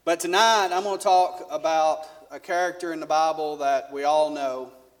But tonight I'm going to talk about a character in the Bible that we all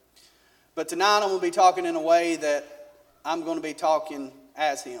know. But tonight I'm going to be talking in a way that I'm going to be talking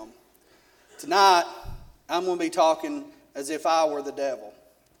as him. Tonight I'm going to be talking as if I were the devil.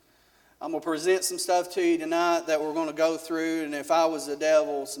 I'm going to present some stuff to you tonight that we're going to go through, and if I was the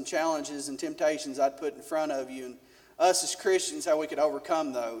devil, some challenges and temptations I'd put in front of you, and us as Christians, how we could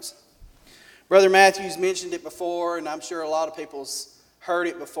overcome those. Brother Matthews mentioned it before, and I'm sure a lot of people's heard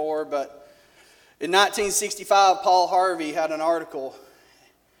it before, but in 1965, Paul Harvey had an article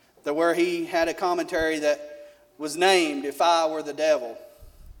where he had a commentary that was named, "If I Were the Devil."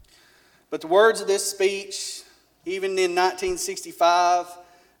 But the words of this speech, even in 1965,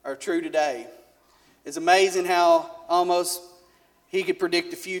 are true today. It's amazing how almost he could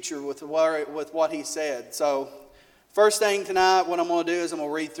predict the future with what he said. So, first thing tonight, what I'm going to do is I'm going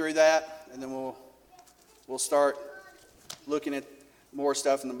to read through that, and then we'll start looking at more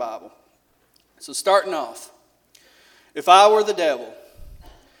stuff in the Bible. So, starting off, if I were the devil,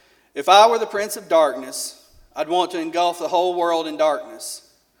 if I were the prince of darkness, I'd want to engulf the whole world in darkness.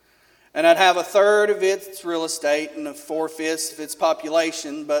 And I'd have a third of its real estate and a 4/5 of its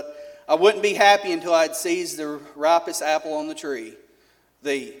population, but I wouldn't be happy until I'd seized the ripest apple on the tree,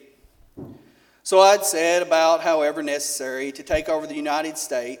 thee. So I'd set about, however necessary, to take over the United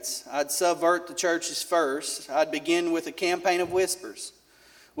States. I'd subvert the churches first. I'd begin with a campaign of whispers.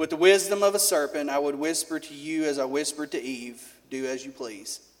 With the wisdom of a serpent, I would whisper to you as I whispered to Eve, do as you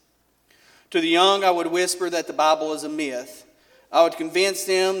please. To the young, I would whisper that the Bible is a myth. I would convince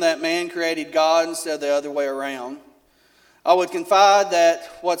them that man created God instead of the other way around. I would confide that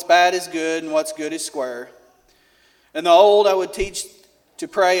what's bad is good and what's good is square. And the old I would teach to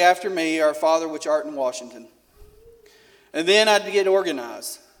pray after me, our Father which art in Washington. And then I'd get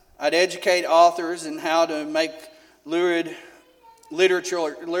organized. I'd educate authors in how to make lurid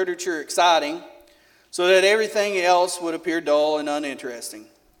literature exciting so that everything else would appear dull and uninteresting.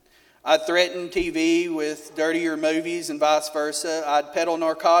 I'd threaten TV with dirtier movies and vice versa. I'd peddle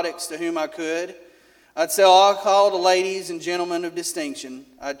narcotics to whom I could. I'd sell alcohol to ladies and gentlemen of distinction.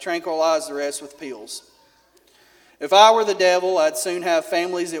 I'd tranquilize the rest with pills. If I were the devil, I'd soon have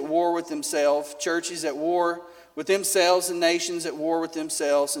families at war with themselves, churches at war with themselves, and nations at war with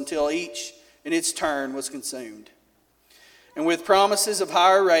themselves until each in its turn was consumed. And with promises of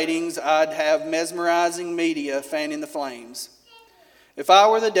higher ratings, I'd have mesmerizing media fanning the flames. If I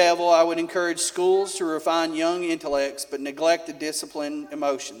were the devil, I would encourage schools to refine young intellects but neglect the disciplined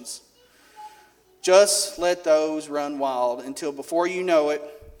emotions. Just let those run wild until before you know it,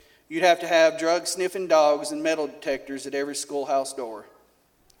 you'd have to have drug-sniffing dogs and metal detectors at every schoolhouse door.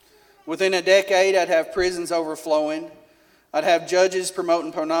 Within a decade, I'd have prisons overflowing. I'd have judges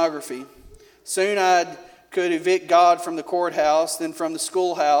promoting pornography. Soon I could evict God from the courthouse, then from the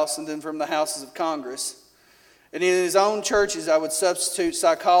schoolhouse, and then from the houses of Congress. And in his own churches, I would substitute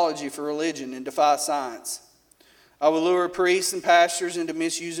psychology for religion and defy science. I would lure priests and pastors into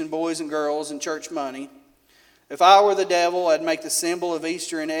misusing boys and girls and church money. If I were the devil, I'd make the symbol of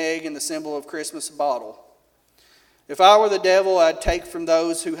Easter an egg and the symbol of Christmas a bottle. If I were the devil, I'd take from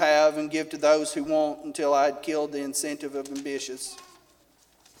those who have and give to those who won't until I'd killed the incentive of ambitious.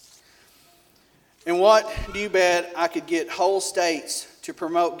 And what do you bet I could get whole states to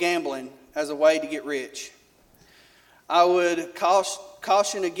promote gambling as a way to get rich? I would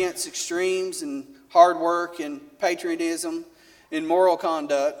caution against extremes in hard work and patriotism in moral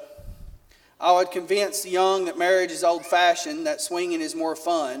conduct. I would convince the young that marriage is old-fashioned, that swinging is more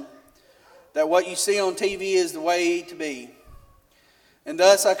fun, that what you see on TV is the way to be. And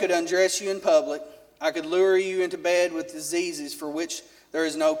thus I could undress you in public. I could lure you into bed with diseases for which there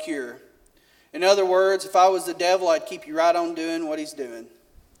is no cure. In other words, if I was the devil, I'd keep you right on doing what he's doing.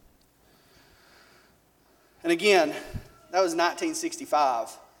 And again, that was 1965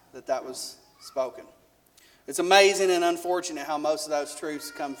 that was spoken. It's amazing and unfortunate how most of those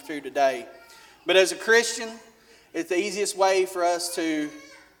truths come true today. But as a Christian, it's the easiest way for us to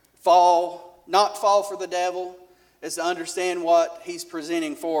not fall for the devil, is to understand what he's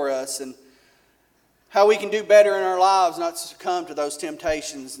presenting for us and how we can do better in our lives, not succumb to those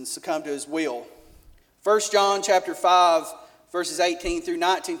temptations and succumb to his will. 1 John chapter 5, verses 18 through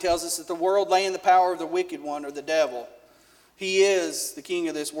 19 tells us that the world lay in the power of the wicked one, or the devil. He is the king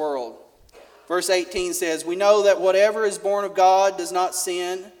of this world. Verse 18 says, "We know that whatever is born of God does not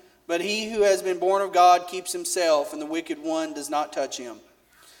sin, but he who has been born of God keeps himself, and the wicked one does not touch him.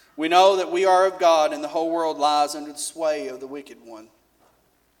 We know that we are of God, and the whole world lies under the sway of the wicked one."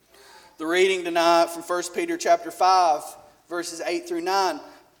 The reading tonight from 1 Peter chapter 5, verses 8 through 9,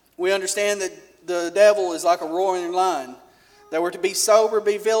 we understand that the devil is like a roaring lion. that we're to be sober,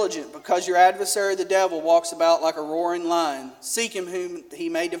 be vigilant, because your adversary the devil walks about like a roaring lion, seeking whom he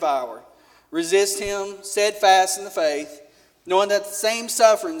may devour. Resist him, steadfast in the faith, knowing that the same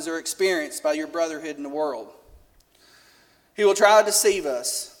sufferings are experienced by your brotherhood in the world. He will try to deceive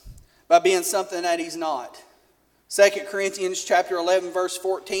us by being something that he's not. 2 Corinthians chapter 11, verse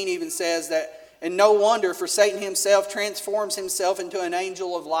 14 even says that, and no wonder, for Satan himself transforms himself into an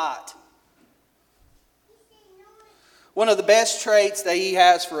angel of light. One of the best traits that he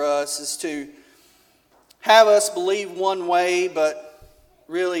has for us is to have us believe one way, but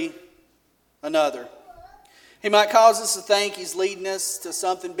really another. He might cause us to think he's leading us to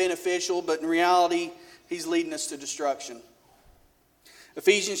something beneficial, but in reality, he's leading us to destruction.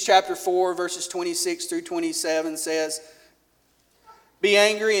 Ephesians chapter 4, verses 26 through 27 says, be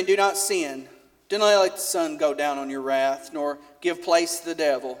angry and do not sin. Do not let the sun go down on your wrath, nor give place to the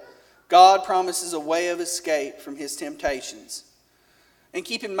devil. God promises a way of escape from his temptations. And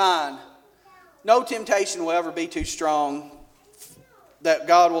keep in mind, no temptation will ever be too strong that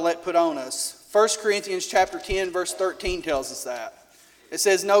God will let put on us. 1 Corinthians chapter 10, verse 13 tells us that. It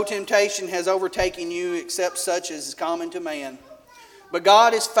says, no temptation has overtaken you except such as is common to man. But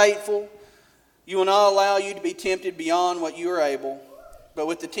God is faithful. You will not allow you to be tempted beyond what you are able. But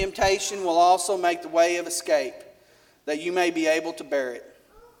with the temptation will also make the way of escape, that you may be able to bear it.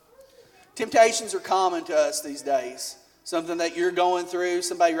 Temptations are common to us these days. Something that you're going through,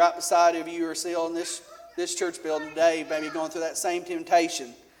 somebody right beside of you or still in this church building today, maybe going through that same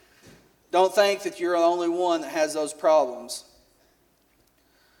temptation. Don't think that you're the only one that has those problems.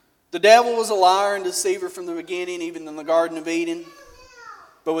 The devil was a liar and deceiver from the beginning, even in the Garden of Eden.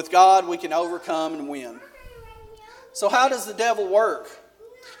 But with God, we can overcome and win. So how does the devil work?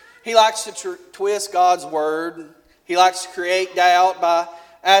 He likes to twist God's word. He likes to create doubt by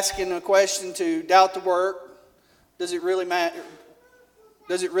asking a question to doubt the work. Does it really matter?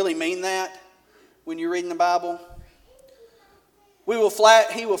 Does it really mean that when you're reading the Bible? He will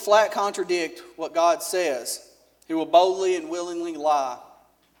flat contradict what God says. He will boldly and willingly lie.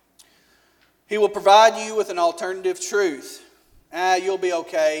 He will provide you with an alternative truth. You'll be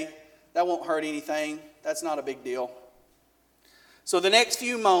okay. That won't hurt anything. That's not a big deal. So the next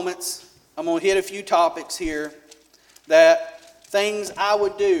few moments, I'm going to hit a few topics here that things I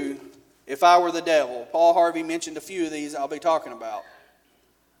would do if I were the devil. Paul Harvey mentioned a few of these I'll be talking about.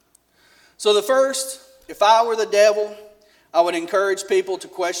 So the first, if I were the devil, I would encourage people to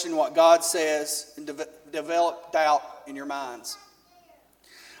question what God says and develop doubt in your minds.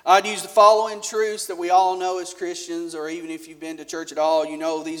 I'd use the following truths that we all know as Christians, or even if you've been to church at all, you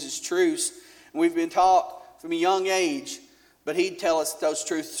know these as truths. And we've been taught from a young age, but he'd tell us that those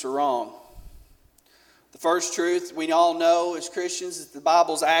truths are wrong. The first truth we all know as Christians is the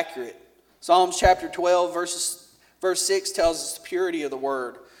Bible's accurate. Psalms chapter 12, verse 6 tells us the purity of the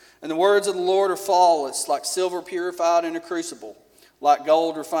word. And the words of the Lord are flawless, like silver purified in a crucible, like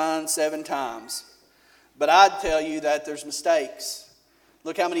gold refined 7 times. But I'd tell you that there's mistakes.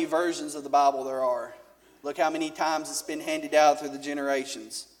 Look how many versions of the Bible there are. Look how many times it's been handed out through the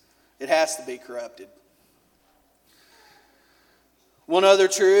generations. It has to be corrupted. One other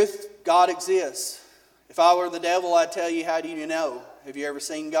truth, God exists. If I were the devil, I'd tell you, how do you know? Have you ever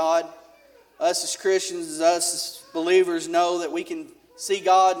seen God? Us as Christians, us as believers know that we can see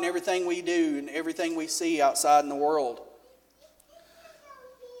God in everything we do and everything we see outside in the world.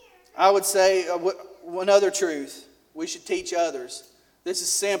 I would say one other truth, we should teach others. This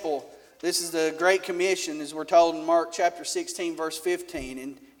is simple. This is the Great Commission, as we're told in Mark chapter 16, verse 15.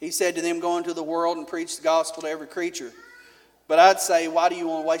 And he said to them, go into the world and preach the gospel to every creature. But I'd say, why do you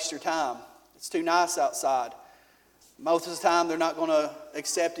want to waste your time? It's too nice outside. Most of the time, they're not going to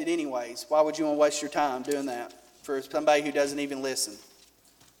accept it anyways. Why would you want to waste your time doing that for somebody who doesn't even listen?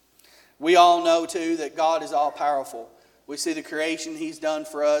 We all know, too, that God is all-powerful. We see the creation he's done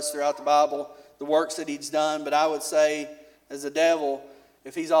for us throughout the Bible, the works that he's done. But I would say, as the devil,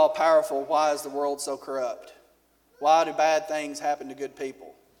 if he's all-powerful, why is the world so corrupt? Why do bad things happen to good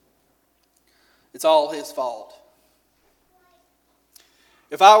people? It's all his fault.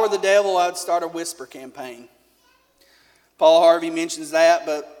 If I were the devil, I'd start a whisper campaign. Paul Harvey mentions that,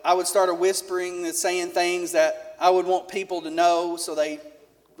 but I would start a whispering that's saying things that I would want people to know so they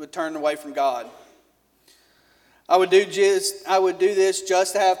would turn away from God. I would do this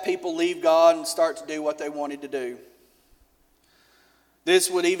just to have people leave God and start to do what they wanted to do.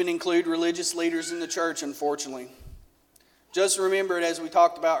 This would even include religious leaders in the church, unfortunately. Just remember it, as we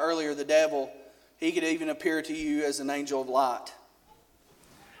talked about earlier, the devil, he could even appear to you as an angel of light.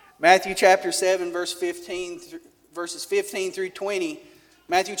 Matthew chapter 7, verses 15 through 20.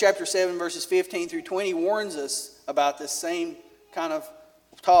 Matthew chapter 7, verses 15 through 20 warns us about this same kind of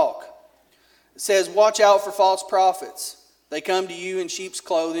talk. It says, watch out for false prophets. They come to you in sheep's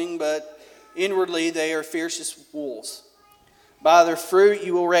clothing, but inwardly they are fierce as wolves. By their fruit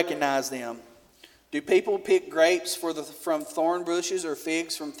you will recognize them. Do people pick grapes from thorn bushes or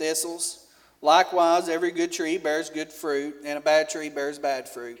figs from thistles? Likewise, every good tree bears good fruit, and a bad tree bears bad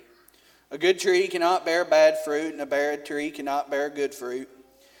fruit. A good tree cannot bear bad fruit, and a bad tree cannot bear good fruit.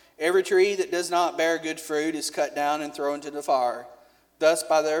 Every tree that does not bear good fruit is cut down and thrown into the fire. Thus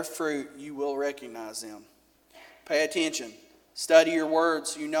by their fruit you will recognize them. Pay attention. Study your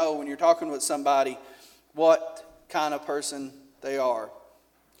words so you know when you're talking with somebody what kind of person they are.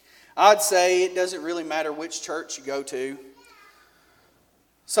 I'd say it doesn't really matter which church you go to.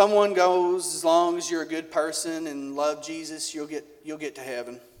 Someone goes, as long as you're a good person and love Jesus, you'll get to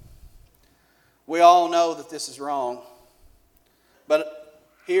heaven. We all know that this is wrong. But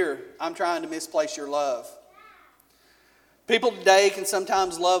here, I'm trying to misplace your love. People today can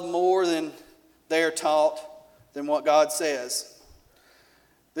sometimes love more than they are taught than what God says.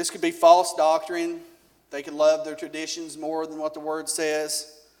 This could be false doctrine. They could love their traditions more than what the Word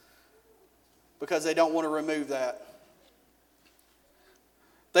says because they don't want to remove that.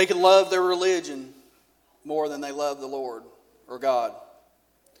 They could love their religion more than they love the Lord or God.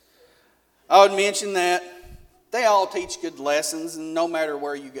 I would mention that they all teach good lessons, and no matter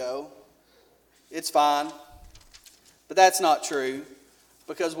where you go, it's fine. But that's not true,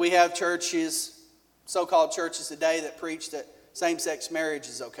 because we have churches, so-called churches today, that preach that same-sex marriage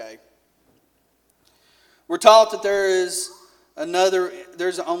is okay. We're taught that there's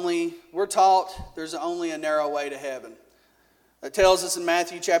only a narrow way to heaven. It tells us in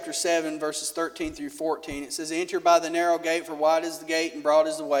Matthew chapter 7, verses 13 through 14, it says, enter by the narrow gate, for wide is the gate and broad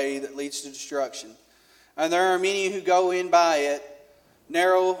is the way that leads to destruction. And there are many who go in by it,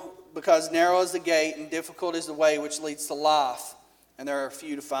 because narrow is the gate and difficult is the way which leads to life, and there are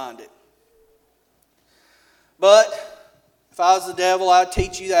few to find it. But if I was the devil, I'd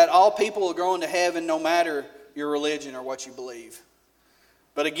teach you that all people are going to heaven no matter your religion or what you believe.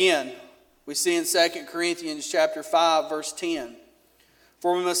 But again, we see in 2 Corinthians chapter 5, verse 10,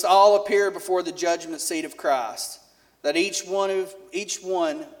 for we must all appear before the judgment seat of Christ, that each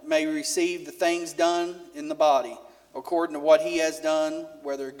one may receive the things done in the body, according to what he has done,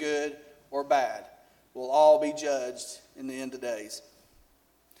 whether good or bad. We'll all be judged in the end of days.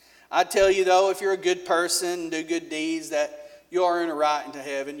 I tell you, though, if you're a good person and do good deeds, that you'll earn a right into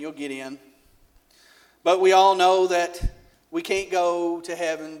heaven. You'll get in. But we all know that we can't go to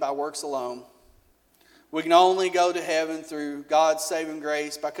heaven by works alone. We can only go to heaven through God's saving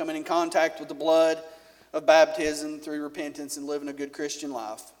grace by coming in contact with the blood of baptism through repentance and living a good Christian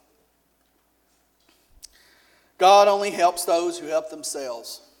life. God only helps those who help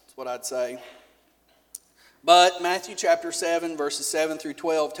themselves. That's what I'd say. But Matthew chapter 7, verses 7 through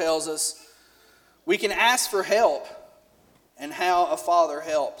 12 tells us we can ask for help and how a father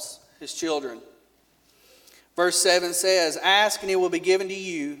helps his children. Verse 7 says, ask and it will be given to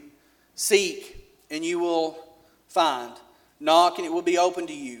you. Seek and you will find. Knock and it will be opened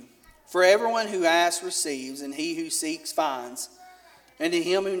to you. For everyone who asks receives, and he who seeks finds. And to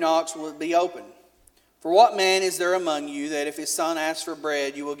him who knocks will it be opened. For what man is there among you that if his son asks for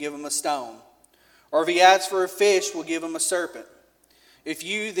bread, you will give him a stone? Or if he asks for a fish, will give him a serpent? If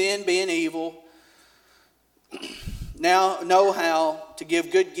you then, being evil, now know how to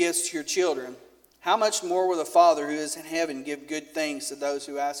give good gifts to your children, how much more will the Father who is in heaven give good things to those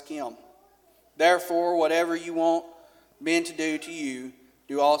who ask him? Therefore, whatever you want men to do to you,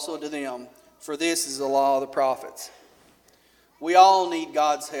 do also to them, for this is the law of the prophets. We all need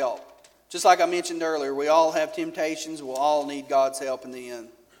God's help. Just like I mentioned earlier, we all have temptations. We'll all need God's help in the end.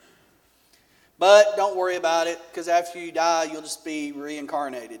 But don't worry about it, because after you die, you'll just be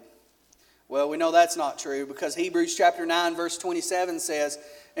reincarnated. Well, we know that's not true, because Hebrews chapter 9, verse 27 says,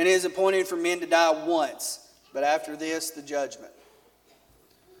 and it is appointed for men to die once, but after this, the judgment.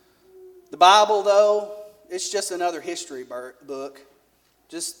 The Bible, though, it's just another history book.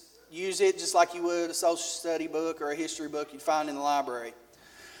 Just use it just like you would a social study book or a history book you'd find in the library.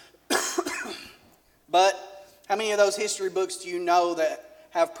 But how many of those history books do you know that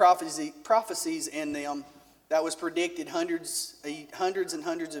have prophecies in them that was predicted hundreds and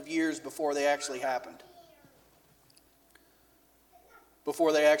hundreds of years before they actually happened?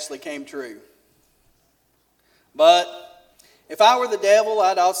 Before they actually came true. But if I were the devil,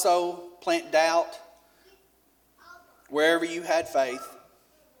 I'd also plant doubt wherever you had faith.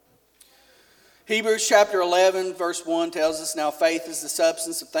 Hebrews chapter 11, verse 1 tells us, now faith is the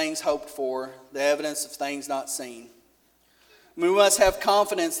substance of things hoped for, the evidence of things not seen. We must have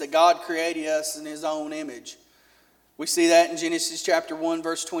confidence that God created us in his own image. We see that in Genesis chapter 1,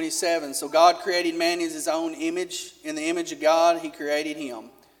 verse 27. So God created man in his own image. In the image of God, he created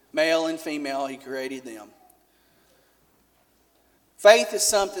him. Male and female, he created them. Faith is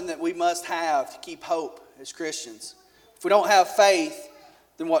something that we must have to keep hope as Christians. If we don't have faith,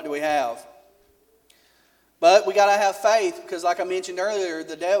 then what do we have? But we got to have faith because, like I mentioned earlier,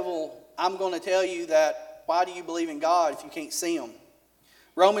 the devil, I'm going to tell you that why do you believe in God if you can't see him?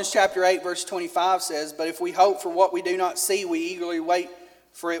 Romans chapter 8 verse 25 says, but if we hope for what we do not see, we eagerly wait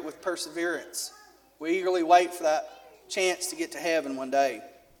for it with perseverance. We eagerly wait for that chance to get to heaven one day.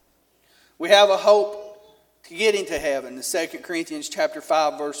 We have a hope to get into heaven. The 2 Corinthians chapter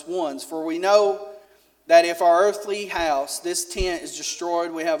 5 verse 1, for we know that if our earthly house, this tent, is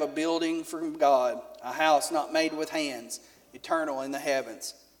destroyed, we have a building from God, a house not made with hands, eternal in the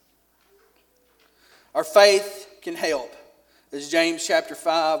heavens. Our faith can help. As James chapter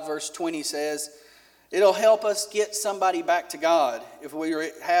 5 verse 20 says, it'll help us get somebody back to God if we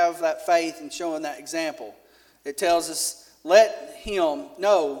have that faith and showing that example. It tells us, let him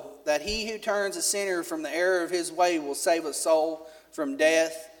know that he who turns a sinner from the error of his way will save a soul from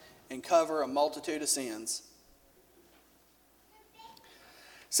death and cover a multitude of sins.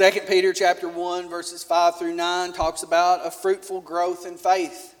 2 Peter chapter 1 verses 5 through 9 talks about a fruitful growth in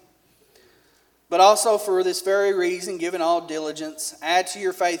faith. But also for this very reason, given all diligence, add to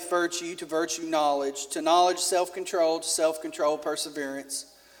your faith virtue, to virtue knowledge, to knowledge self-control, to self-control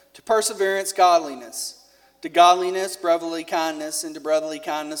perseverance, to perseverance godliness, to godliness brotherly kindness, and to brotherly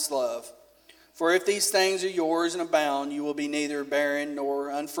kindness love. For if these things are yours and abound, you will be neither barren nor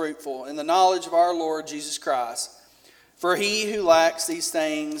unfruitful in the knowledge of our Lord Jesus Christ. For he who lacks these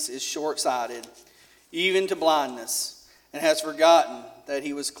things is short-sighted, even to blindness, and has forgotten that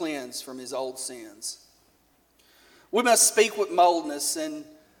he was cleansed from his old sins. We must speak with boldness, and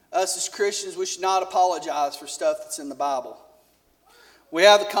us as Christians, we should not apologize for stuff that's in the Bible. We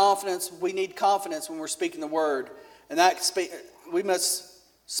have the confidence, we need confidence when we're speaking the word, and we must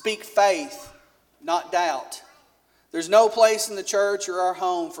speak faith, not doubt. There's no place in the church or our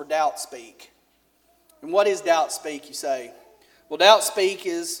home for doubt speak. And what is doubt speak, you say? Well, doubt speak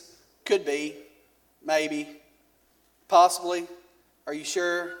could be, maybe, possibly. Are you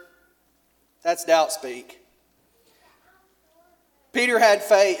sure? That's doubt speak. Peter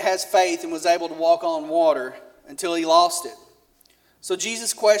has faith and was able to walk on water until he lost it. So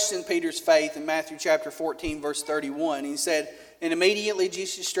Jesus questioned Peter's faith in Matthew chapter 14 verse 31. He said, and immediately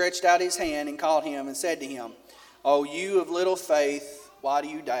Jesus stretched out his hand and caught him and said to him, O you of little faith, why do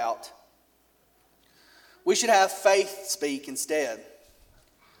you doubt? We should have faith speak instead.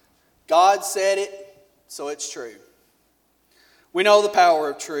 God said it, so it's true. We know the power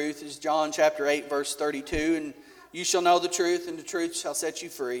of truth, as John chapter 8 verse 32, and you shall know the truth, and the truth shall set you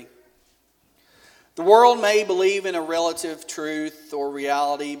free. The world may believe in a relative truth or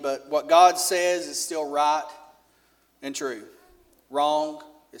reality, but what God says is still right and true. Wrong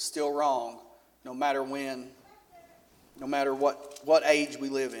is still wrong, no matter when, no matter what age we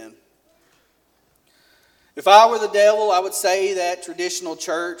live in. If I were the devil, I would say that traditional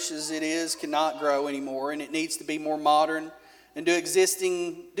church as it is cannot grow anymore, and it needs to be more modern and do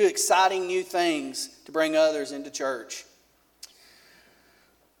exciting new things to bring others into church.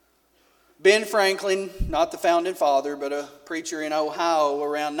 Ben Franklin, not the founding father, but a preacher in Ohio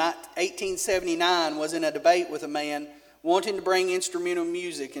around 1879, was in a debate with a man wanting to bring instrumental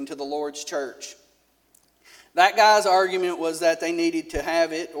music into the Lord's church. That guy's argument was that they needed to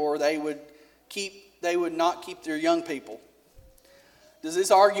have it or they would not keep their young people. Does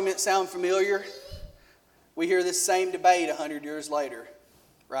this argument sound familiar? We hear this same debate 100 years later,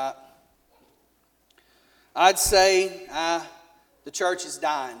 right? I'd say the church is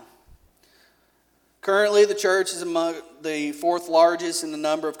dying. Currently, the church is among the fourth largest in the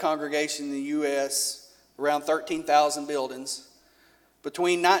number of congregations in the U.S., around 13,000 buildings.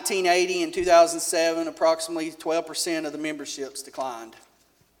 Between 1980 and 2007, approximately 12% of the memberships declined.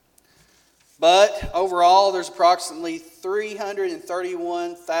 But overall, there's approximately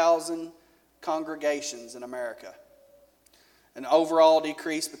 331,000 congregations in America. An overall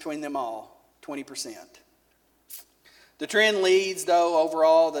decrease between them all, 20%. The trend leads, though,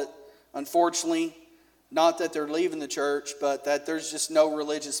 overall that unfortunately, not that they're leaving the church, but that there's just no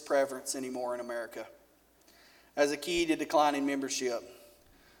religious preference anymore in America as a key to declining membership.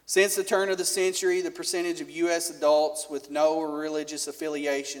 Since the turn of the century, the percentage of U.S. adults with no religious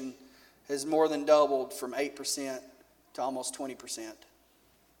affiliation has more than doubled from 8% to almost 20%.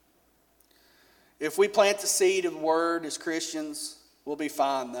 If we plant the seed of the word as Christians, we'll be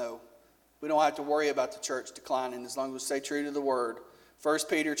fine, though. We don't have to worry about the church declining as long as we stay true to the word. 1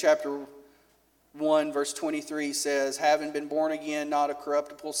 Peter chapter 1 verse 23 says, having been born again, not of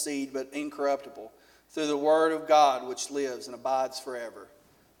corruptible seed, but incorruptible, through the word of God which lives and abides forever.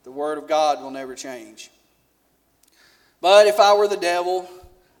 The word of God will never change. But if I were the devil,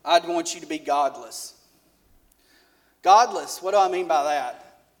 I'd want you to be godless. Godless, what do I mean by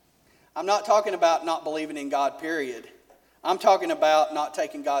that? I'm not talking about not believing in God, period. I'm talking about not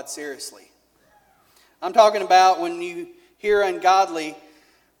taking God seriously. I'm talking about when we hear ungodly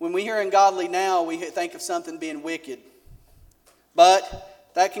now, we think of something being wicked.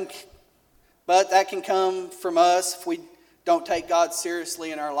 But that can come from us if we don't take God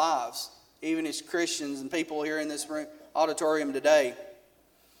seriously in our lives, even as Christians and people here in this auditorium today.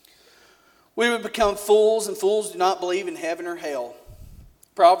 We would become fools, and fools do not believe in heaven or hell.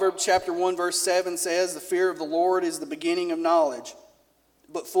 Proverbs chapter 1 verse 7 says, the fear of the Lord is the beginning of knowledge,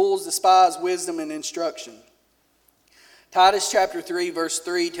 but fools despise wisdom and instruction. Titus chapter 3 verse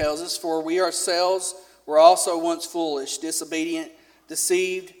 3 tells us, for we ourselves were also once foolish, disobedient,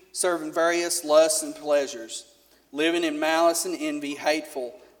 deceived, serving various lusts and pleasures, living in malice and envy,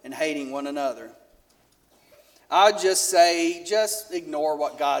 hateful, and hating one another. I'd just say, just ignore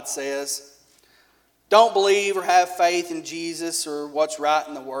what God says. Don't believe or have faith in Jesus or what's right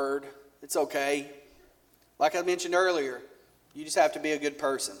in the Word. It's okay. Like I mentioned earlier, you just have to be a good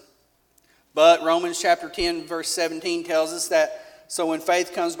person. But Romans chapter 10 verse 17 tells us that, so when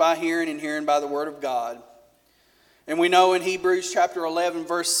faith comes by hearing and hearing by the Word of God. And we know in Hebrews chapter 11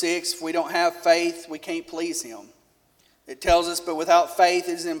 verse 6, if we don't have faith, we can't please Him. It tells us, but without faith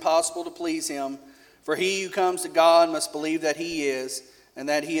it is impossible to please Him. For he who comes to God must believe that He is, and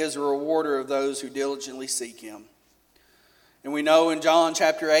that He is a rewarder of those who diligently seek Him. And we know in John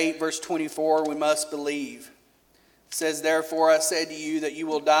chapter 8 verse 24, we must believe. It says, therefore I said to you that you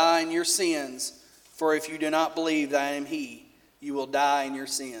will die in your sins, for if you do not believe that I am He, you will die in your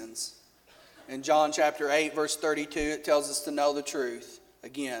sins. In John chapter 8 verse 32, it tells us to know the truth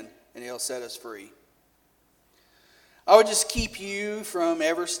again, and He'll set us free. I would just keep you from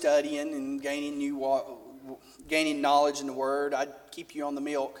ever studying and gaining knowledge in the Word. I'd keep you on the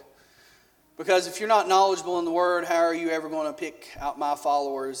milk. Because if you're not knowledgeable in the Word, how are you ever going to pick out my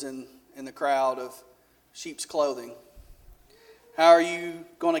followers in the crowd of sheep's clothing? How are you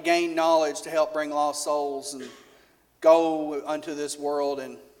going to gain knowledge to help bring lost souls and go unto this world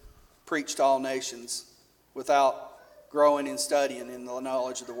and preach to all nations without growing and studying in the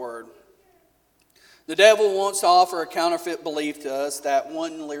knowledge of the Word? The devil wants to offer a counterfeit belief to us that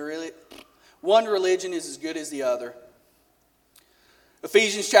one religion is as good as the other.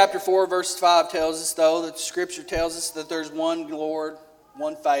 Ephesians chapter 4 verse 5 tells us, though, that the Scripture tells us that there's one Lord,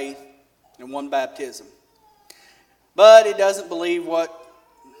 one faith, and one baptism. But it doesn't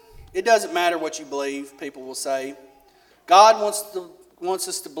matter what you believe, people will say. God wants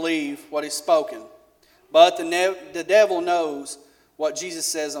us to believe what is spoken. But the devil knows what Jesus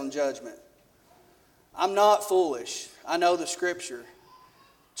says on judgment. I'm not foolish. I know the Scripture.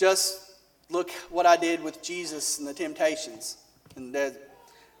 Just look what I did with Jesus and the temptations in the desert.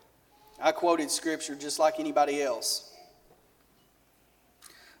 I quoted Scripture just like anybody else.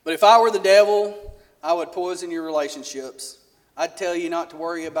 But if I were the devil, I would poison your relationships. I'd tell you not to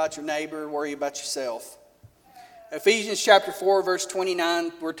worry about your neighbor, worry about yourself. Ephesians chapter 4 verse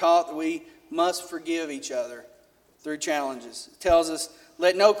 29, we're taught that we must forgive each other through challenges. It tells us,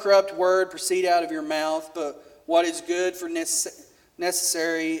 let no corrupt word proceed out of your mouth, but what is good for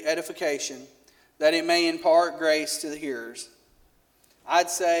necessary edification, that it may impart grace to the hearers. I'd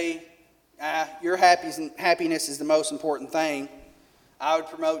say your happiness is the most important thing. I would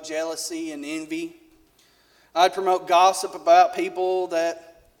promote jealousy and envy. I'd promote gossip about people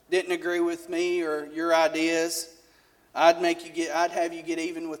that didn't agree with me or your ideas. I'd have you get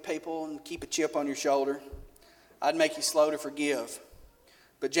even with people and keep a chip on your shoulder. I'd make you slow to forgive.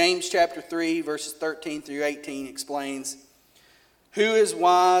 But James chapter 3 verses 13 through 18 explains, who is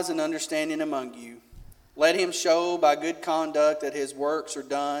wise and understanding among you? Let him show by good conduct that his works are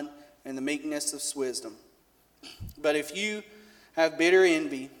done in the meekness of wisdom. But if you have bitter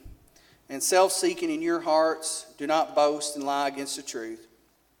envy and self-seeking in your hearts, do not boast and lie against the truth.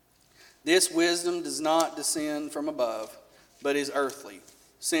 This wisdom does not descend from above, but is earthly,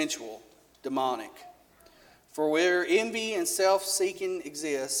 sensual, demonic. For where envy and self-seeking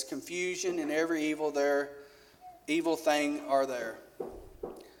exists, confusion and every evil thing are there.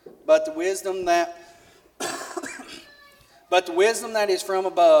 But the wisdom that is from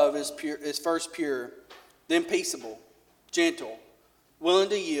above is first pure, then peaceable, gentle, willing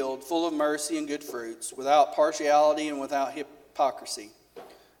to yield, full of mercy and good fruits, without partiality and without hypocrisy.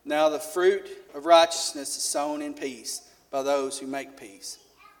 Now the fruit of righteousness is sown in peace by those who make peace.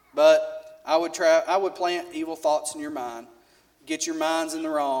 But I would plant evil thoughts in your mind, get your minds in the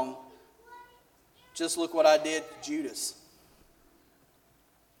wrong. Just look what I did to Judas.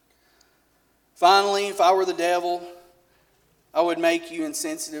 Finally, if I were the devil, I would make you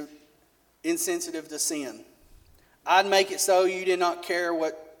insensitive to sin. I'd make it so you did not care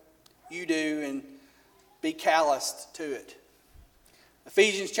what you do and be calloused to it.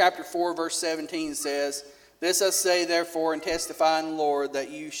 Ephesians chapter 4 verse 17 says, "This I say therefore and testify in the Lord, that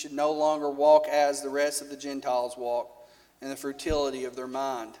you should no longer walk as the rest of the Gentiles walk, in the futility of their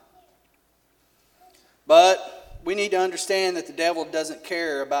mind." But we need to understand that the devil doesn't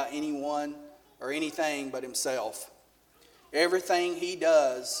care about anyone or anything but himself. Everything he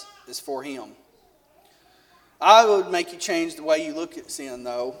does is for him. I would make you change the way you look at sin,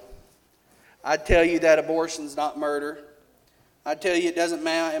 though. I'd tell you that abortion's not murder. I'd tell you it doesn't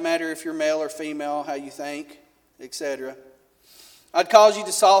matter if you're male or female, how you think, etc. I'd cause you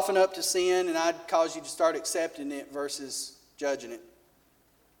to soften up to sin, and I'd cause you to start accepting it versus judging it.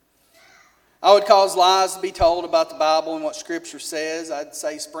 I would cause lies to be told about the Bible and what Scripture says. I'd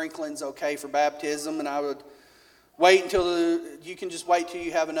say sprinkling's okay for baptism, and I would wait until you can just wait till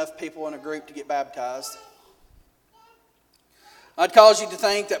you have enough people in a group to get baptized. I'd cause you to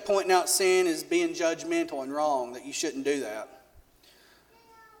think that pointing out sin is being judgmental and wrong, that you shouldn't do that.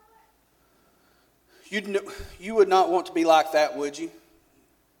 You would not want to be like that, would you?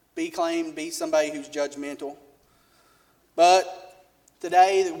 Be somebody who's judgmental. But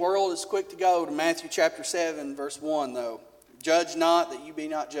today the world is quick to go to Matthew chapter 7, verse 1, though. Judge not that you be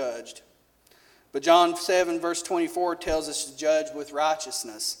not judged. But John 7, verse 24 tells us to judge with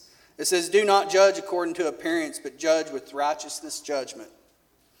righteousness. It says, "Do not judge according to appearance, but judge with righteousness judgment."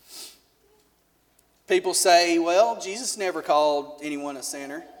 People say, well, Jesus never called anyone a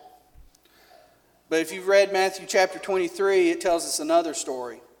sinner. But if you've read Matthew chapter 23, it tells us another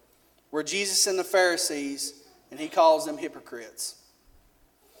story where Jesus and the Pharisees, and he calls them hypocrites.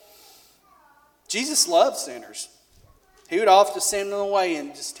 Jesus loved sinners. He would often send them away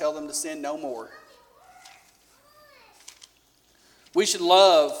and just tell them to sin no more. We should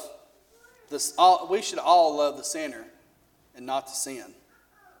all love the sinner and not the sin.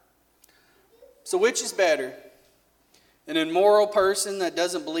 So which is better? An immoral person that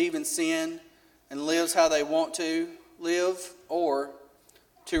doesn't believe in sin and lives how they want to live, or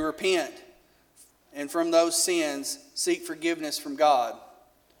to repent and from those sins seek forgiveness from God?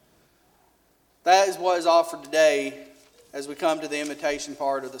 That is what is offered today as we come to the invitation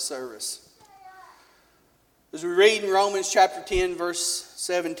part of the service. As we read in Romans chapter 10, verse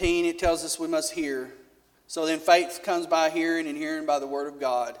 17, it tells us we must hear. So then faith comes by hearing, and hearing by the word of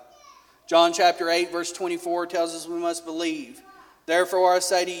God. John chapter 8, verse 24 tells us we must believe. "Therefore I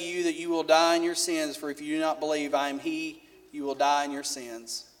say to you that you will die in your sins, for if you do not believe I am he, you will die in your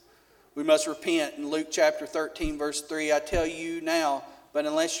sins." We must repent. In Luke chapter 13, verse 3, "I tell you now, but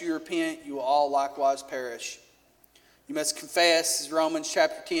unless you repent, you will all likewise perish." You must confess, as Romans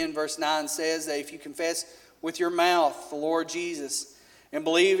chapter 10, verse 9 says, that if you confess with your mouth the Lord Jesus and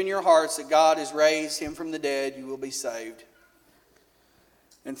believe in your hearts that God has raised him from the dead, you will be saved.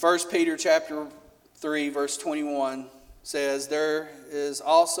 In 1 Peter chapter 3, verse 21 says, "There is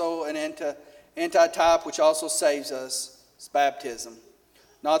also an antitype which also saves us. It's baptism.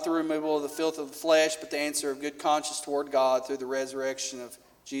 Not the removal of the filth of the flesh, but the answer of good conscience toward God through the resurrection of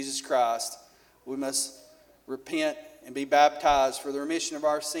Jesus Christ." We must repent and be baptized for the remission of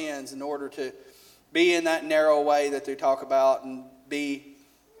our sins in order to be in that narrow way that they talk about and be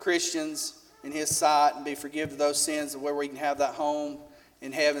Christians in his sight and be forgiven of those sins, where we can have that home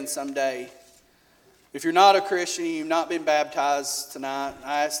in heaven someday. If you're not a Christian and you've not been baptized tonight,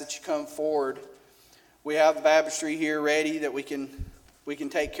 I ask that you come forward. We have the baptistry here ready that we can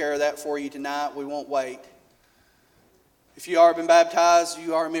take care of that for you tonight. We won't wait. If you are been baptized,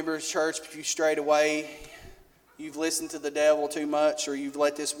 you are a member of the church, but you strayed away, you've listened to the devil too much, or you've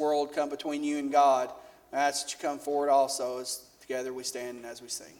let this world come between you and God, I ask that you come forward also, as together we stand as we sing.